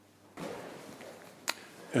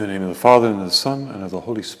In the name of the Father, and of the Son, and of the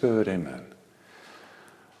Holy Spirit, amen.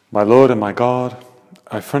 My Lord and my God,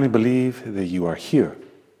 I firmly believe that you are here,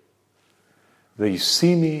 that you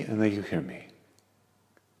see me and that you hear me.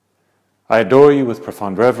 I adore you with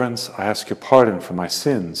profound reverence. I ask your pardon for my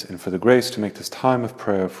sins and for the grace to make this time of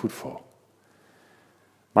prayer fruitful.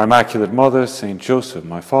 My Immaculate Mother, Saint Joseph,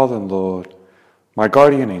 my Father and Lord, my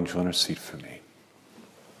guardian angel, intercede for me.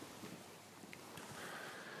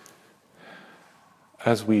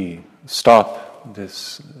 As we stop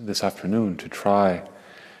this afternoon to try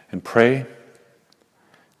and pray,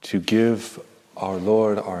 to give our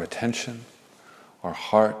Lord our attention, our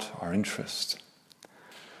heart, our interest,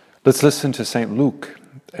 let's listen to St. Luke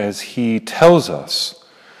as he tells us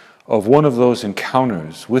of one of those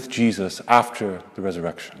encounters with Jesus after the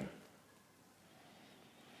resurrection.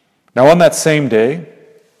 Now on that same day,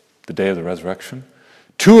 the day of the resurrection,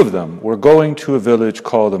 two of them were going to a village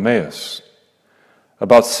called Emmaus,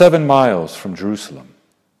 about 7 miles from Jerusalem,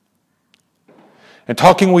 and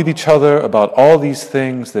talking with each other about all these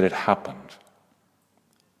things that had happened.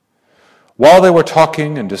 While they were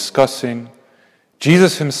talking and discussing,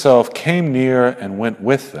 Jesus himself came near and went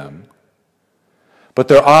with them, but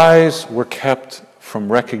their eyes were kept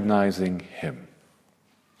from recognizing him.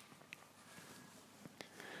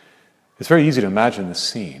 It's very easy to imagine the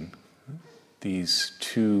scene, these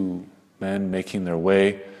two men making their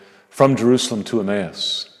way from Jerusalem to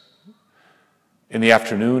Emmaus. In the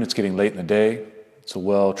afternoon, it's getting late in the day. It's a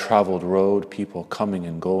well-traveled road, people coming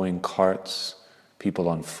and going, carts, people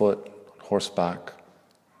on foot, on horseback.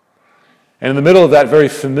 And in the middle of that very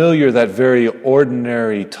familiar, that very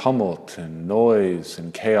ordinary tumult and noise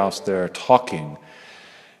and chaos, they're talking.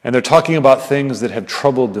 And they're talking about things that have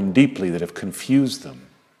troubled them deeply, that have confused them,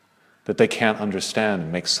 that they can't understand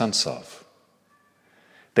and make sense of.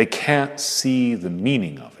 They can't see the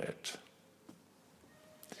meaning of it.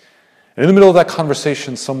 And in the middle of that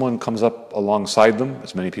conversation, someone comes up alongside them,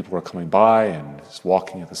 as many people are coming by, and is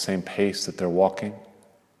walking at the same pace that they're walking.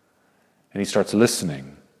 And he starts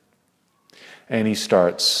listening. And he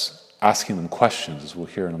starts asking them questions, as we'll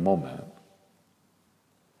hear in a moment.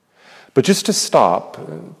 But just to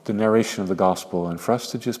stop the narration of the gospel and for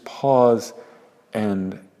us to just pause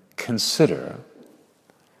and consider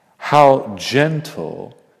how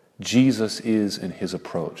gentle Jesus is in his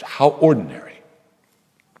approach, how ordinary.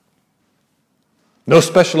 No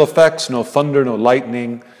special effects, no thunder, no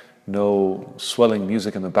lightning, no swelling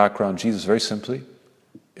music in the background. Jesus very simply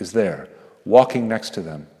is there, walking next to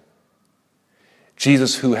them.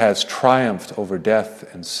 Jesus, who has triumphed over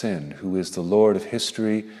death and sin, who is the Lord of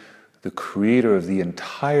history, the creator of the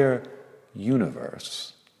entire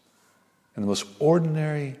universe, in the most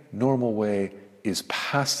ordinary, normal way, is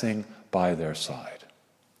passing by their side.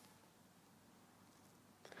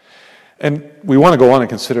 And we want to go on and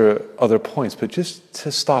consider other points, but just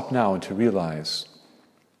to stop now and to realize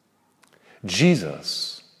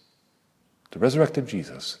Jesus, the resurrected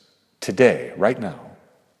Jesus, today, right now,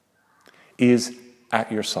 is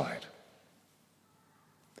at your side.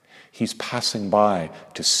 He's passing by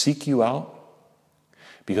to seek you out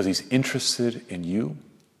because he's interested in you.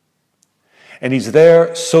 And he's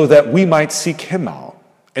there so that we might seek him out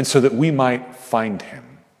and so that we might find him.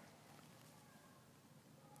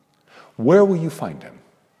 Where will you find him?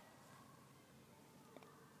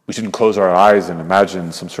 We shouldn't close our eyes and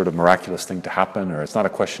imagine some sort of miraculous thing to happen, or it's not a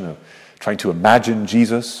question of trying to imagine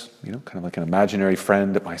Jesus, kind of like an imaginary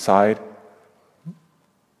friend at my side.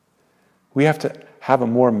 We have to have a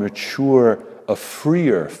more mature, a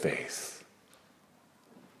freer faith.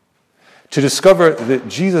 To discover that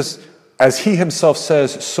Jesus, as he himself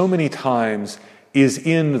says so many times, is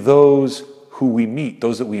in those who we meet,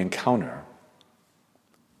 those that we encounter.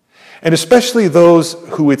 And especially those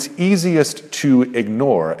who it's easiest to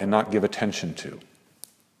ignore and not give attention to.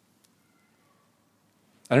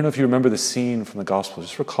 I don't know if you remember the scene from the Gospel.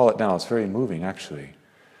 Just recall it now. It's very moving, actually.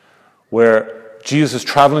 Where Jesus is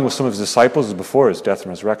traveling with some of his disciples before his death and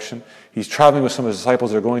resurrection. He's traveling with some of his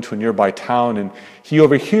disciples. They're going to a nearby town. And he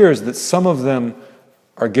overhears that some of them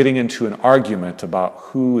are getting into an argument about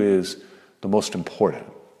who is the most important,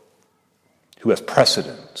 who has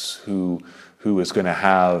precedence, who is going to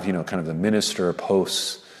have, kind of the minister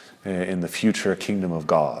posts in the future kingdom of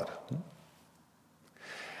God.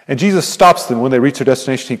 And Jesus stops them when they reach their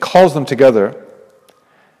destination. He calls them together,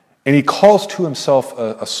 and he calls to himself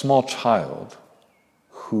a small child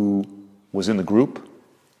who was in the group.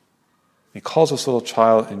 He calls this little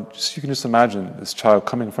child, and you can just imagine this child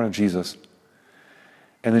coming in front of Jesus,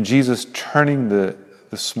 and then Jesus turning the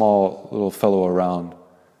small little fellow around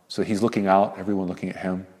so he's looking out, everyone looking at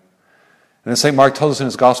him. And then St. Mark tells us in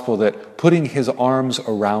his gospel that putting his arms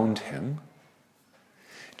around him,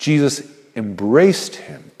 Jesus embraced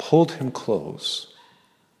him, pulled him close,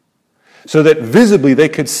 so that visibly they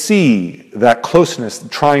could see that closeness,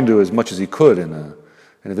 trying to, as much as he could in a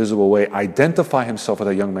visible way, identify himself with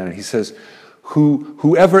that young man. And he says,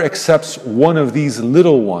 whoever accepts one of these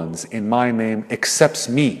little ones in my name accepts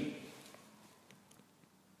me.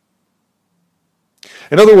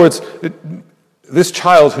 In other words, this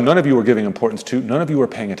child who none of you were giving importance to, none of you were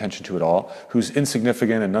paying attention to at all, who's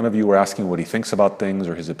insignificant and none of you were asking what he thinks about things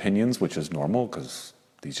or his opinions, which is normal because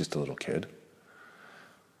he's just a little kid.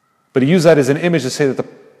 But he used that as an image to say that the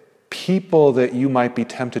people that you might be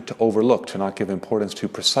tempted to overlook, to not give importance to,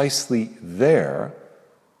 precisely there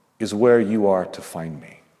is where you are to find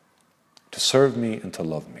me, to serve me and to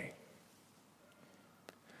love me.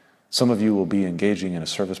 Some of you will be engaging in a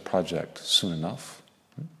service project soon enough.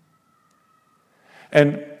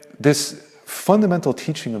 And this fundamental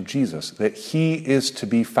teaching of Jesus, that he is to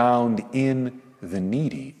be found in the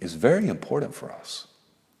needy, is very important for us.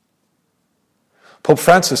 Pope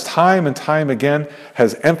Francis, time and time again,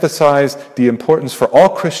 has emphasized the importance for all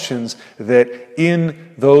Christians that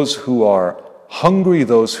in those who are hungry,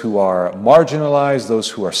 those who are marginalized, those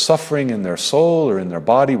who are suffering in their soul or in their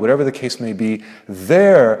body, whatever the case may be,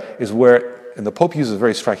 there is where, and the Pope uses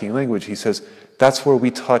very striking language, he says, that's where we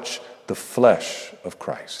touch the flesh of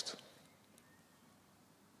Christ.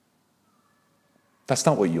 That's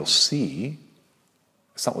not what you'll see.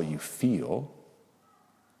 It's not what you feel.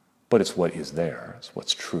 But it's what is there. It's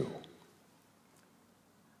what's true.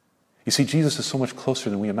 You see, Jesus is so much closer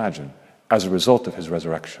than we imagine as a result of his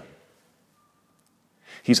resurrection.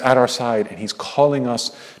 He's at our side and he's calling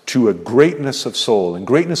us to a greatness of soul. And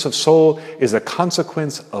greatness of soul is a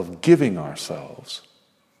consequence of giving ourselves.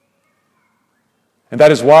 And that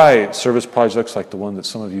is why service projects like the one that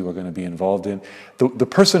some of you are going to be involved in, the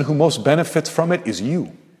person who most benefits from it is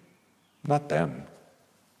you, not them.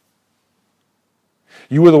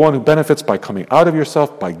 You are the one who benefits by coming out of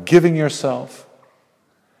yourself, by giving yourself,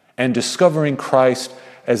 and discovering Christ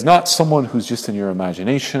as not someone who's just in your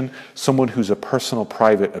imagination, someone who's a personal,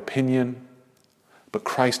 private opinion, but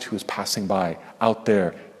Christ who is passing by out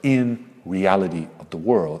there in reality of the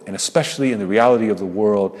world, and especially in the reality of the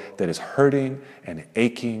world that is hurting and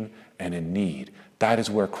aching and in need. That is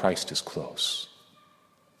where Christ is close.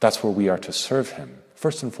 That's where we are to serve him,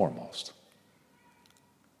 first and foremost.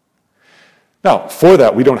 Now, for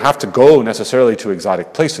that, we don't have to go necessarily to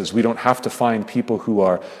exotic places. We don't have to find people who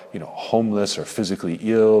are, homeless or physically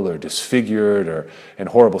ill or disfigured or in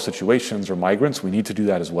horrible situations or migrants. We need to do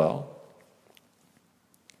that as well.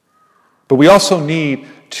 But we also need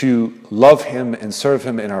to love him and serve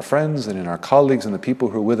him in our friends and in our colleagues and the people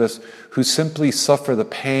who are with us who simply suffer the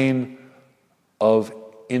pain of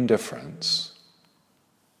indifference,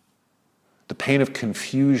 the pain of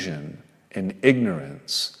confusion and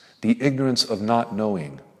ignorance, the ignorance of not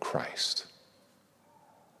knowing Christ,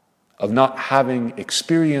 of not having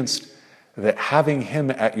experienced that having him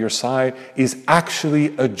at your side is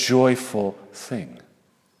actually a joyful thing.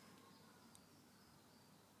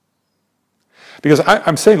 Because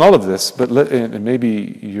I'm saying all of this, but and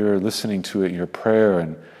maybe you're listening to it in your prayer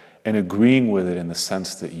and agreeing with it in the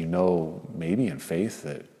sense that maybe in faith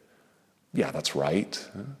that, yeah, that's right,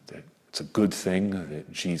 that it's a good thing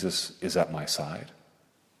that Jesus is at my side.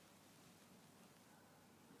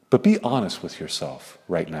 But be honest with yourself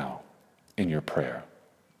right now in your prayer.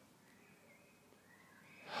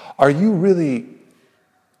 Are you really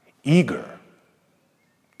eager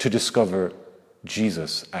to discover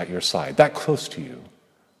Jesus at your side, that close to you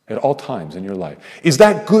at all times in your life? Is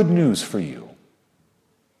that good news for you?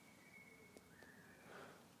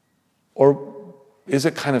 Or is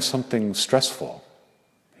it kind of something stressful?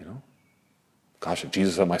 Gosh, if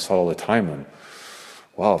Jesus is at my side all the time, and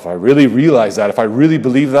wow, if I really realize that, if I really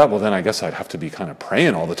believe that, well, then I guess I'd have to be kind of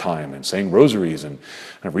praying all the time and saying rosaries and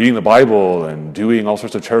reading the Bible and doing all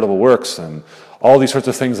sorts of charitable works and all these sorts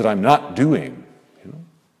of things that I'm not doing,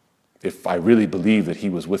 if I really believe that he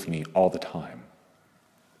was with me all the time.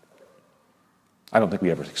 I don't think we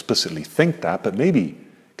ever explicitly think that, but maybe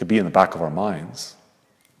it could be in the back of our minds.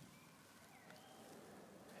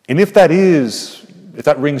 And if that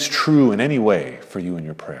rings true in any way for you in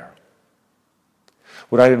your prayer,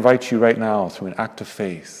 would I invite you right now through an act of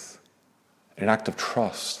faith, an act of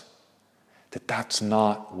trust, that that's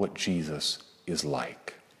not what Jesus is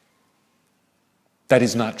like. That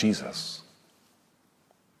is not Jesus.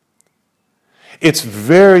 It's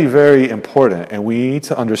very, very important, and we need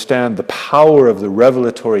to understand the power of the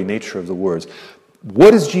revelatory nature of the words.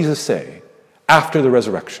 What does Jesus say after the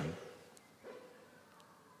resurrection?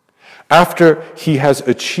 after he has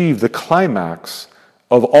achieved the climax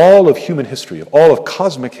of all of human history, of all of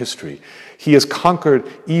cosmic history, he has conquered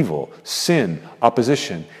evil, sin,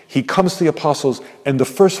 opposition. He comes to the apostles, and the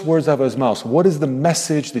first words out of his mouth, what is the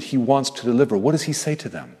message that he wants to deliver? What does he say to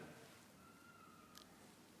them?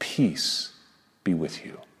 Peace be with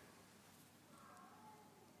you.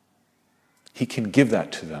 He can give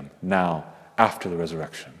that to them now, after the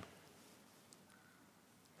resurrection.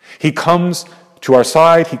 He comes to our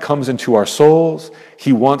side, he comes into our souls.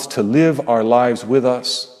 He wants to live our lives with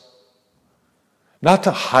us. Not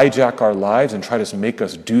to hijack our lives and try to make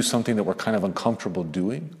us do something that we're kind of uncomfortable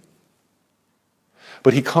doing.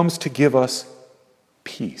 But he comes to give us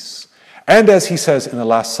peace. And as he says in the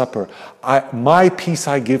Last Supper, my peace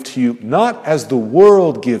I give to you, not as the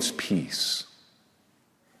world gives peace,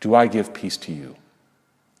 do I give peace to you.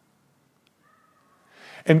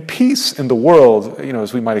 And peace in the world,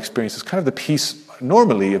 as we might experience, is kind of the peace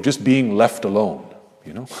normally of just being left alone,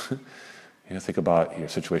 think about your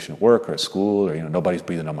situation at work or at school, or nobody's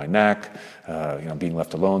breathing on my neck, being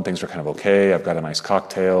left alone. Things are kind of okay. I've got a nice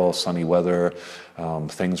cocktail, sunny weather.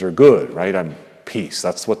 Things are good, right? I'm peace.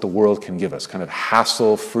 That's what the world can give us, kind of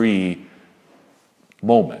hassle-free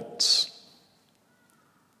moments.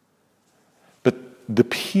 But the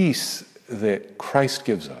peace that Christ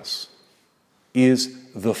gives us is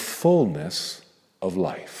the fullness of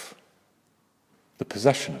life, the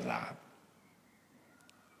possession of that.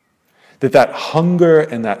 That hunger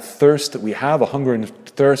and that thirst that we have, a hunger and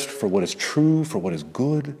thirst for what is true, for what is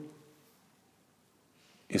good,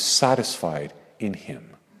 is satisfied in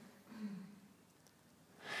him.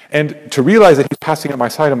 And to realize that he's passing at my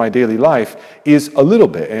side in my daily life is a little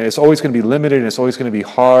bit, and it's always going to be limited, and it's always going to be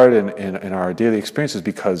hard in our daily experiences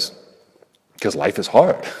because life is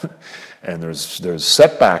hard. And there's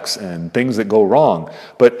setbacks and things that go wrong.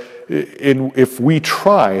 But if we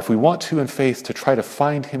want to in faith to try to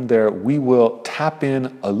find him there, we will tap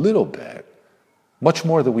in a little bit, much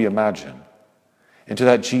more than we imagine, into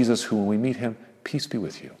that Jesus who, when we meet him, peace be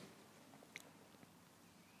with you.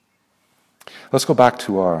 Let's go back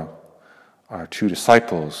to our two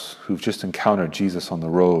disciples who've just encountered Jesus on the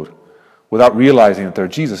road without realizing that they're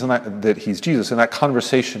Jesus and that he's Jesus, and that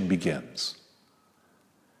conversation begins.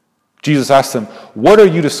 Jesus asks them, "What are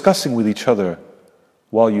you discussing with each other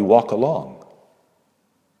while you walk along?"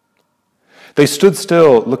 They stood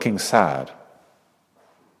still, looking sad.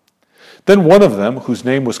 Then one of them, whose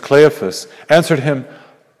name was Cleophas, answered him,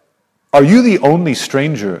 "Are you the only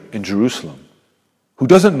stranger in Jerusalem who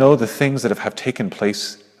doesn't know the things that have taken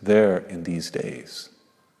place there in these days?"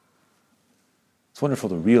 It's wonderful,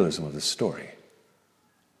 the realism of this story,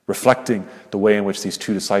 reflecting the way in which these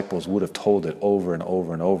two disciples would have told it over and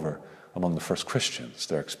over and over among the first Christians,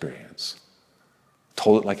 their experience.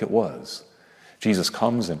 Told it like it was. Jesus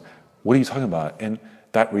comes and, what are you talking about? And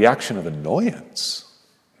that reaction of annoyance.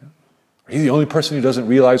 Are you the only person who doesn't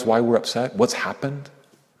realize why we're upset? What's happened?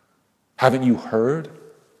 Haven't you heard?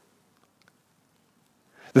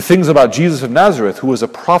 The things about Jesus of Nazareth, who was a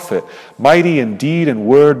prophet, mighty in deed and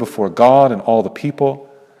word before God and all the people,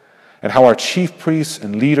 and how our chief priests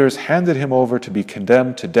and leaders handed him over to be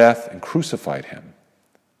condemned to death and crucified him.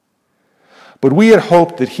 But we had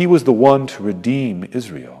hoped that he was the one to redeem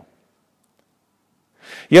Israel.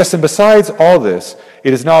 Yes, and besides all this,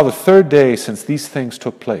 it is now the third day since these things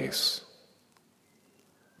took place.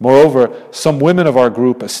 Moreover, some women of our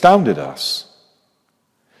group astounded us.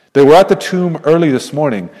 They were at the tomb early this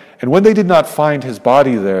morning, and when they did not find his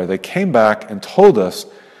body there, they came back and told us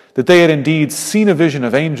that they had indeed seen a vision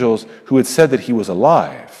of angels who had said that he was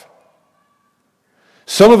alive.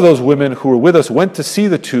 Some of those women who were with us went to see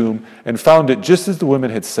the tomb and found it just as the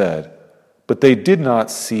women had said, but they did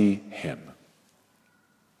not see him.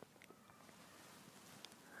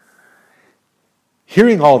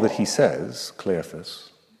 Hearing all that he says, Cleophas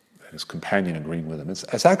and his companion agreeing with him,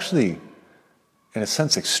 it's actually, in a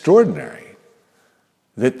sense, extraordinary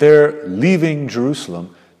that they're leaving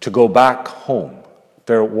Jerusalem to go back home.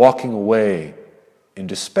 They're walking away in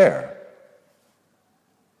despair.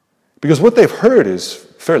 Because what they've heard is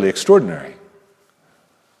fairly extraordinary.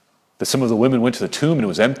 That some of the women went to the tomb and it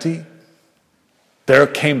was empty. They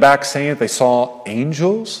came back saying that they saw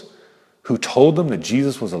angels who told them that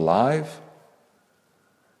Jesus was alive.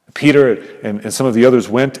 Peter and some of the others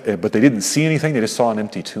went, but they didn't see anything. They just saw an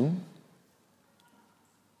empty tomb.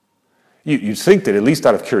 You'd think that at least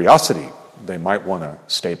out of curiosity, they might want to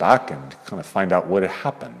stay back and kind of find out what had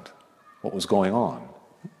happened, what was going on.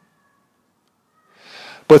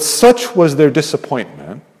 But such was their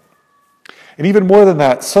disappointment, and even more than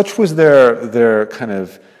that, such was their kind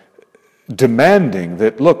of demanding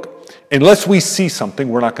that, look, unless we see something,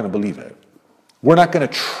 we're not going to believe it. We're not going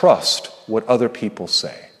to trust what other people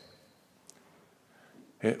say.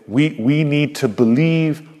 We need to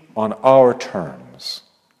believe on our terms.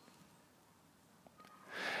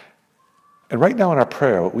 And right now in our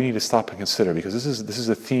prayer, what we need to stop and consider, because this is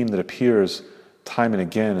a theme that appears time and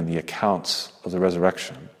again in the accounts of the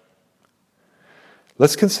resurrection.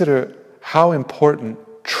 Let's consider how important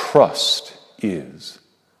trust is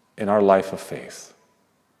in our life of faith.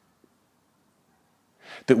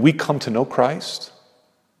 That we come to know Christ,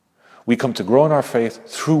 we come to grow in our faith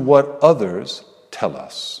through what others tell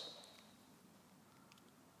us.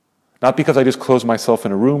 Not because I just close myself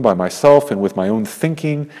in a room by myself and with my own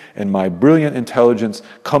thinking and my brilliant intelligence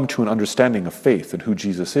come to an understanding of faith and who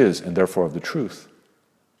Jesus is and therefore of the truth.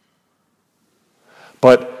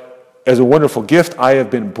 But as a wonderful gift, I have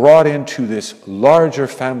been brought into this larger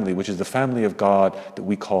family, which is the family of God that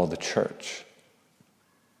we call the church.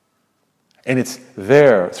 And it's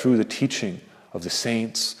there through the teaching of the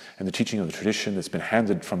saints and the teaching of the tradition that's been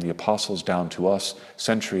handed from the apostles down to us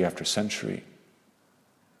century after century,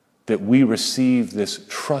 that we receive this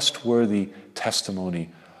trustworthy testimony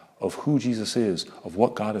of who Jesus is, of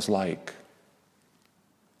what God is like.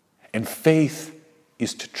 And faith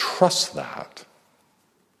is to trust that.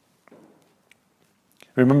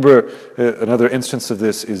 Remember, another instance of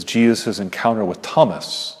this is Jesus' encounter with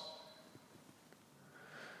Thomas.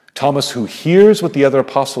 Thomas who hears what the other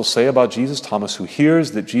apostles say about Jesus, Thomas who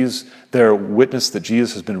hears that Jesus, their witness that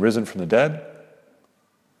Jesus has been risen from the dead,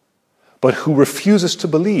 but who refuses to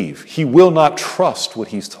believe. He will not trust what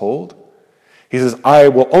he's told. He says, I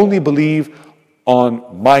will only believe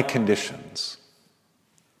on my conditions.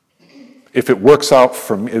 If it works out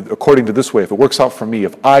for me, according to this way, if it works out for me,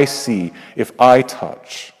 if I see, if I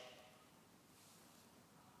touch.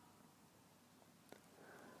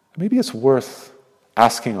 Maybe it's worth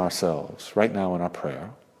asking ourselves right now in our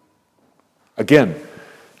prayer, again,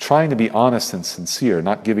 trying to be honest and sincere,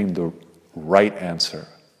 not giving the right answer,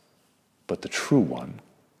 but the true one.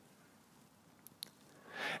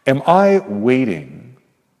 Am I waiting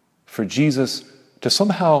for Jesus to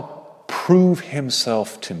somehow prove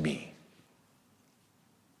himself to me?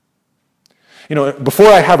 You know, before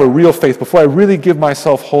I have a real faith, before I really give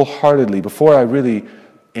myself wholeheartedly, before I really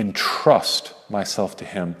entrust myself to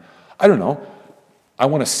him, I don't know, I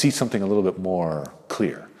want to see something a little bit more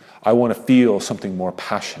clear. I want to feel something more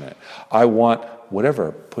passionate. I want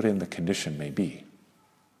whatever put in the condition may be.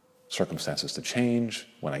 Circumstances to change,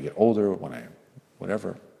 when I get older,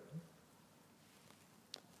 whatever.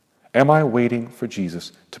 Am I waiting for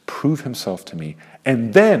Jesus to prove himself to me,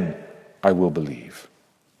 and then I will believe?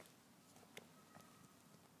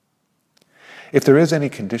 If there is any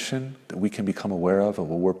condition that we can become aware of what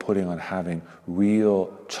we're putting on having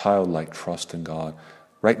real childlike trust in God,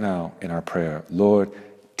 right now in our prayer, Lord,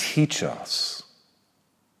 teach us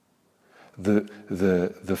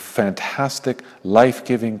the fantastic,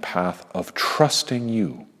 life-giving path of trusting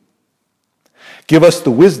you. Give us the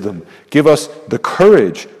wisdom, give us the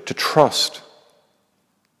courage to trust,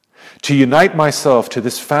 to unite myself to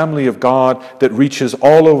this family of God that reaches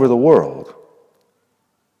all over the world.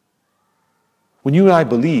 When you and I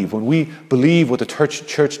believe, when we believe what the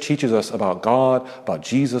church teaches us about God, about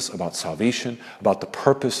Jesus, about salvation, about the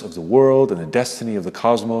purpose of the world and the destiny of the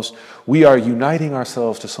cosmos, we are uniting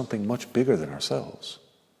ourselves to something much bigger than ourselves.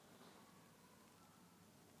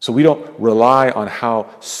 So we don't rely on how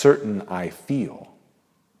certain I feel,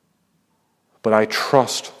 but I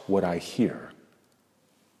trust what I hear.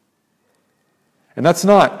 And that's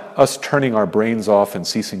not us turning our brains off and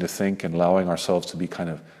ceasing to think and allowing ourselves to be kind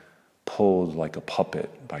of pulled like a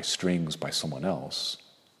puppet by strings by someone else.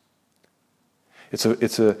 It's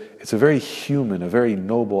a very human, a very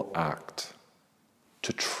noble act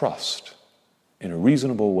to trust in a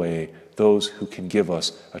reasonable way those who can give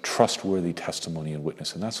us a trustworthy testimony and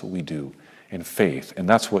witness. And that's what we do in faith, and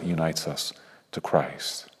that's what unites us to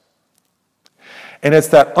Christ. And it's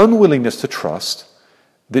that unwillingness to trust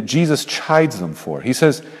that Jesus chides them for. He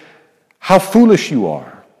says, how foolish you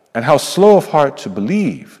are, and how slow of heart to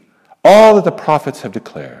believe all that the prophets have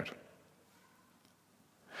declared.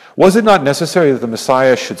 Was it not necessary that the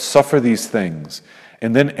Messiah should suffer these things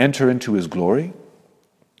and then enter into his glory?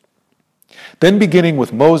 Then beginning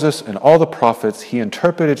with Moses and all the prophets, he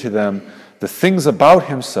interpreted to them the things about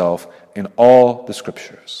himself in all the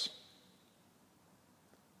scriptures.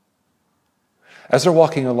 As they're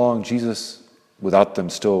walking along, Jesus, without them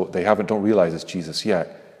still, don't realize it's Jesus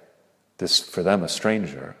yet, this, for them, a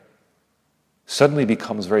stranger, suddenly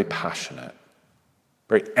becomes very passionate,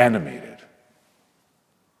 very animated.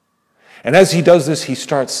 And as he does this, he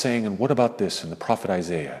starts saying, and what about this? And the prophet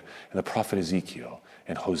Isaiah, and the prophet Ezekiel,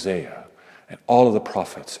 and Hosea, and all of the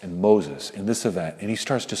prophets, and Moses in this event. And he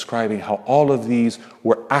starts describing how all of these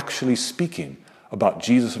were actually speaking about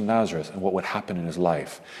Jesus of Nazareth and what would happen in his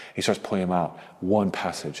life. He starts pointing out one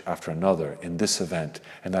passage after another in this event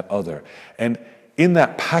and that other. And in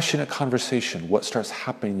that passionate conversation, what starts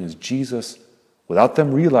happening is Jesus, without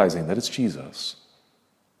them realizing that it's Jesus,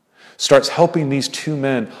 starts helping these two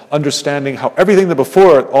men understanding how everything that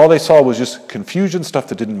before, all they saw was just confusion, stuff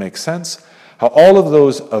that didn't make sense, how all of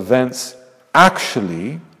those events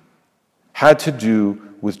actually had to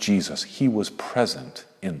do with Jesus. He was present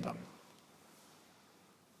in them.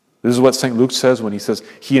 This is what St. Luke says when he says,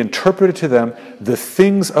 he interpreted to them the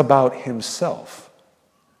things about himself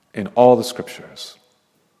in all the scriptures.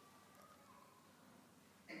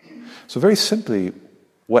 So very simply,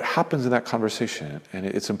 what happens in that conversation, and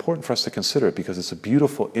it's important for us to consider it because it's a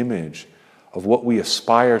beautiful image of what we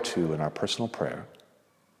aspire to in our personal prayer.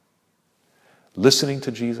 Listening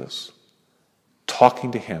to Jesus,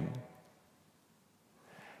 talking to him,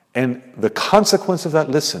 and the consequence of that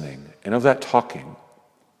listening and of that talking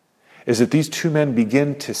is that these two men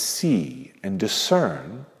begin to see and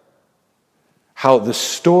discern how the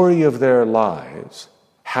story of their lives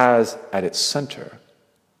has at its center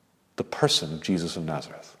the person of Jesus of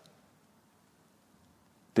Nazareth.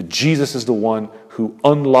 That Jesus is the one who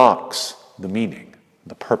unlocks the meaning,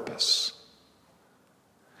 the purpose.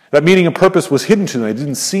 That meaning and purpose was hidden to them. They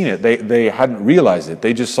didn't see it. They hadn't realized it.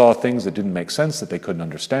 They just saw things that didn't make sense, that they couldn't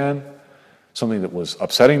understand, something that was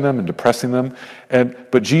upsetting them and depressing them.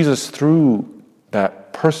 But Jesus, through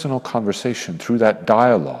that personal conversation, through that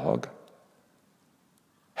dialogue,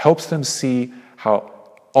 helps them see how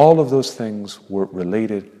all of those things were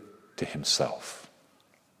related to himself.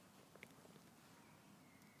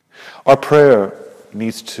 Our prayer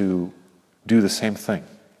needs to do the same thing.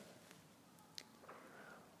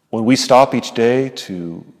 When we stop each day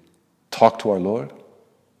to talk to our Lord,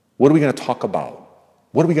 what are we going to talk about?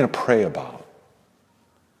 What are we going to pray about?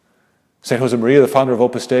 St. Josemaria, the founder of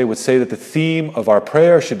Opus Dei, would say that the theme of our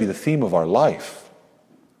prayer should be the theme of our life.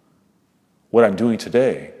 What I'm doing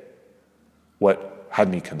today, what had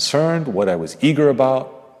me concerned, what I was eager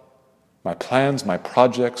about, my plans, my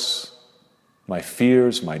projects, my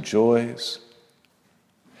fears, my joys.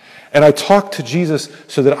 And I talk to Jesus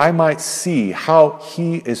so that I might see how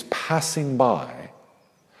he is passing by,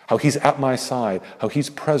 how he's at my side, how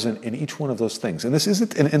he's present in each one of those things. And this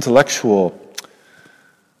isn't an intellectual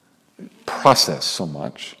process so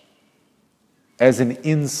much as an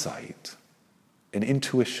insight, an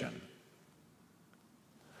intuition,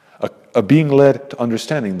 a being led to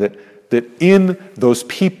understanding that in those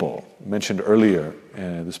people, mentioned earlier,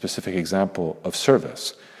 the specific example of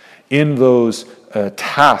service, in those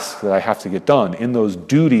tasks that I have to get done, in those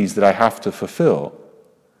duties that I have to fulfill,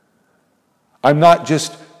 I'm not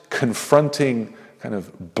just confronting kind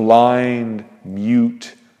of blind,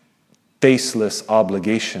 mute, faceless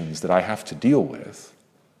obligations that I have to deal with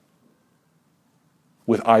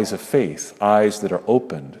eyes of faith, eyes that are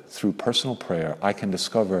opened through personal prayer. I can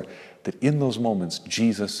discover that in those moments,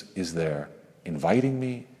 Jesus is there, inviting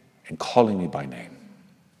me and calling me by name.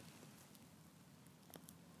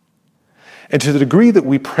 And to the degree that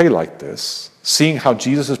we pray like this, seeing how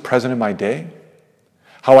Jesus is present in my day,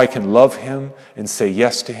 how I can love him and say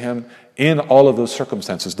yes to him in all of those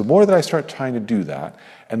circumstances, the more that I start trying to do that,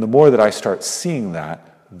 and the more that I start seeing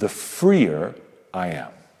that, the freer I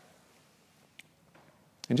am.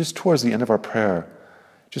 And just towards the end of our prayer,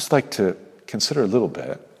 just like to consider a little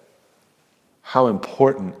bit how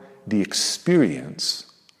important the experience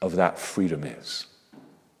of that freedom is.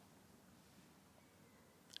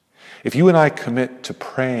 If you and I commit to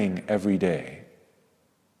praying every day,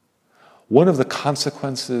 one of the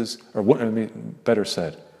consequences, or better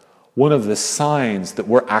said, one of the signs that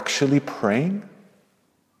we're actually praying,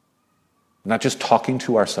 not just talking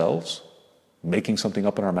to ourselves, making something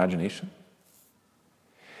up in our imagination,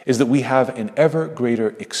 is that we have an ever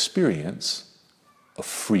greater experience of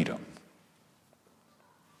freedom.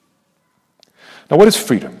 Now, what is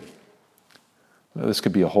freedom? Well, this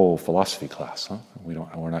could be a whole philosophy class. Huh?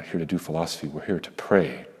 We're not here to do philosophy. We're here to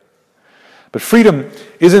pray. But freedom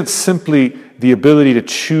isn't simply the ability to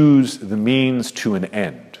choose the means to an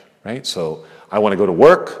end, right? So I want to go to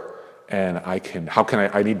work, and I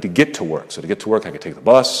need to get to work. So to get to work, I could take the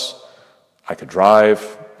bus, I could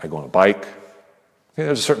drive, I go on a bike. Okay,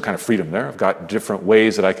 there's a certain kind of freedom there. I've got different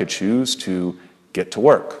ways that I could choose to get to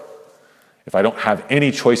work. If I don't have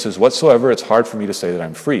any choices whatsoever, it's hard for me to say that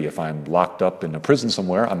I'm free. If I'm locked up in a prison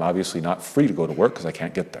somewhere, I'm obviously not free to go to work because I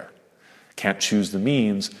can't get there. can't choose the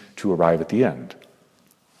means to arrive at the end.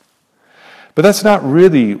 But that's not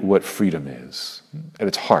really what freedom is at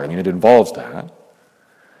its heart. I mean, it involves that.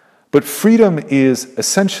 But freedom is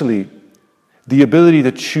essentially the ability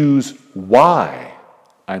to choose why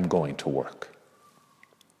I'm going to work.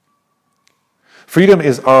 Freedom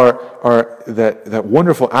is that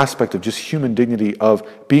wonderful aspect of just human dignity of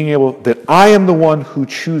being able, that I am the one who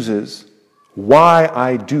chooses why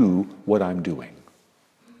I do what I'm doing.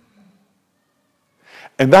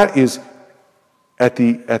 And that is at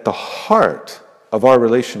the heart of our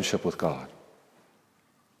relationship with God.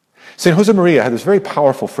 St. Josemaria had this very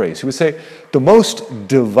powerful phrase. He would say, the most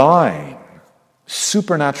divine,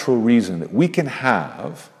 supernatural reason that we can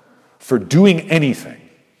have for doing anything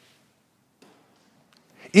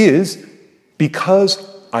is because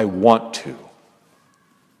I want to.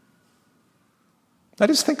 Now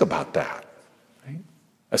just think about that. Right?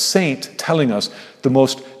 A saint telling us the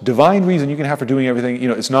most divine reason you can have for doing everything,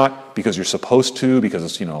 it's not because you're supposed to, because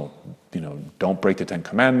it's, don't break the 10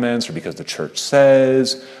 Commandments, or because the church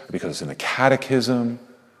says, or because it's in the catechism.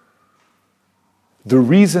 The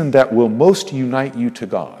reason that will most unite you to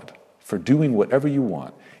God for doing whatever you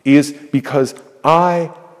want is because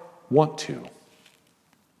I want to.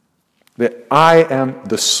 That I am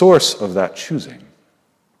the source of that choosing.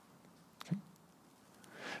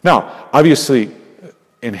 Now, obviously,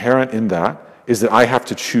 inherent in that is that I have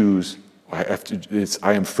to choose.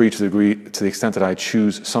 I am free to the extent that I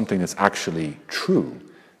choose something that's actually true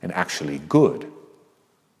and actually good.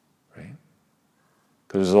 Right?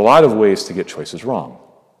 Because there's a lot of ways to get choices wrong.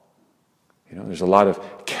 There's a lot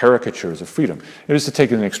of caricatures of freedom. Just to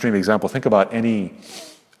take an extreme example, think about any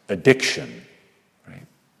addiction.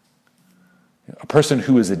 A person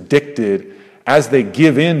who is addicted, as they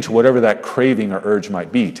give in to whatever that craving or urge might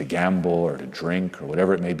be, to gamble or to drink or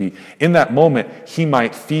whatever it may be, in that moment, he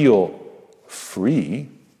might feel free,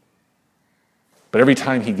 but every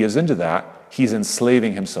time he gives into that, he's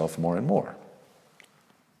enslaving himself more and more.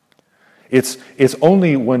 It's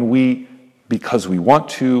only when because we want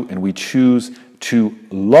to and we choose to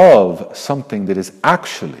love something that is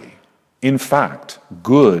actually, in fact,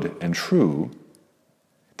 good and true,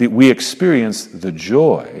 that we experience the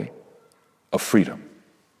joy of freedom.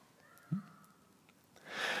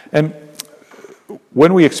 And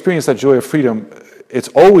when we experience that joy of freedom, it's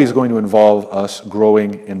always going to involve us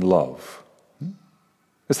growing in love.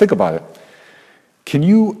 Let's think about it. Can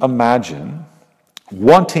you imagine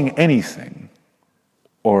wanting anything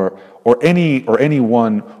or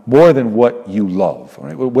anyone more than what you love?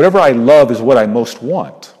 Right? Whatever I love is what I most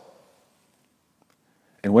want.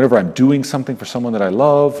 And whenever I'm doing something for someone that I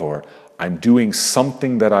love, or I'm doing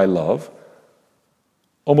something that I love,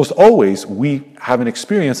 almost always we have an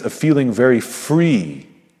experience of feeling very free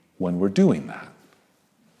when we're doing that.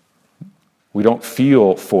 We don't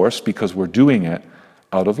feel forced because we're doing it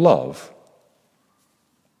out of love.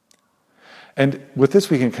 And with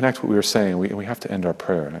this we can connect what we were saying. We have to end our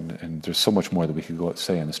prayer, and there's so much more that we could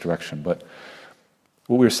say in this direction. But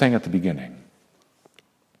what we were saying at the beginning,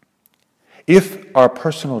 if our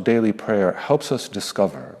personal daily prayer helps us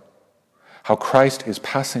discover how Christ is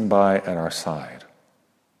passing by at our side,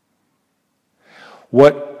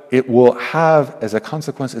 what it will have as a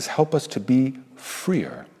consequence is help us to be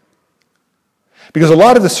freer. Because a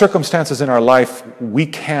lot of the circumstances in our life, we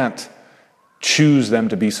can't choose them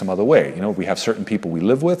to be some other way. We have certain people we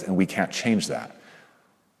live with, and we can't change that.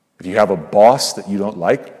 If you have a boss that you don't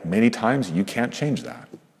like, many times you can't change that.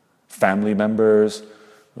 Family members,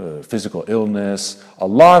 physical illness, a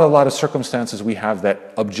lot of circumstances we have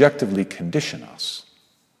that objectively condition us.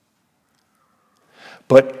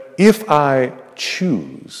 But if I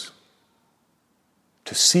choose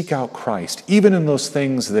to seek out Christ, even in those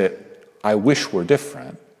things that I wish were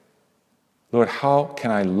different, Lord, how can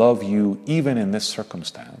I love you even in this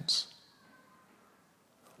circumstance?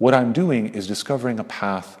 What I'm doing is discovering a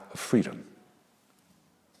path of freedom.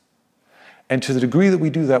 And to the degree that we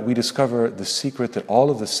do that, we discover the secret that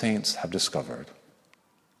all of the saints have discovered.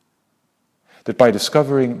 That by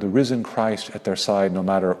discovering the risen Christ at their side, no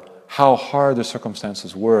matter how hard the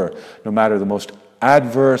circumstances were, no matter the most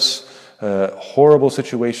adverse, horrible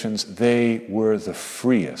situations, they were the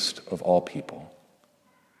freest of all people.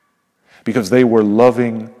 Because they were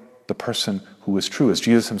loving the person who is true. As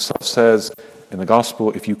Jesus himself says in the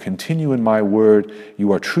gospel, if you continue in my word,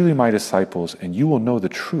 you are truly my disciples, and you will know the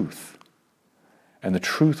truth. And the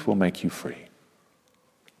truth will make you free.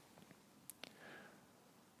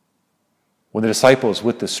 When the disciples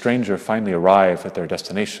with this stranger finally arrive at their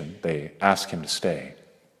destination, they ask him to stay.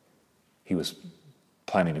 He was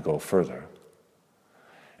planning to go further.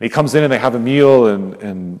 And he comes in and they have a meal,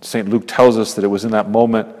 and St. Luke tells us that it was in that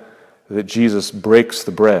moment that Jesus breaks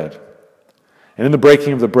the bread. And in the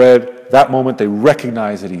breaking of the bread, that moment they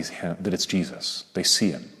recognize that it's Jesus. They see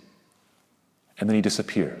him. And then he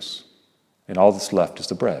disappears. And all that's left is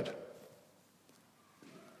the bread.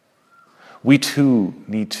 We too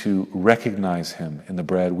need to recognize him in the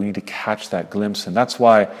bread. We need to catch that glimpse. And that's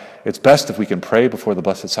why it's best if we can pray before the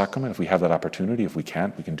Blessed Sacrament, if we have that opportunity. If we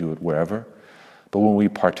can't, we can do it wherever. But when we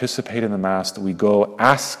participate in the Mass, that we go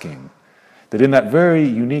asking that in that very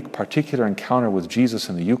unique, particular encounter with Jesus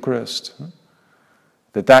in the Eucharist,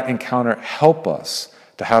 that encounter help us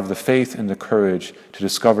to have the faith and the courage to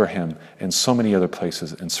discover him in so many other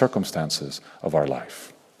places and circumstances of our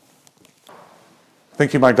life.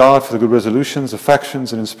 Thank you, my God, for the good resolutions,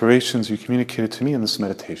 affections, and inspirations you communicated to me in this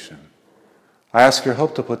meditation. I ask your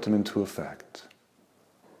help to put them into effect.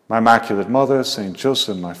 My Immaculate Mother, Saint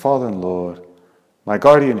Joseph, my Father and Lord, my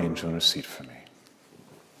guardian angel, intercede for me.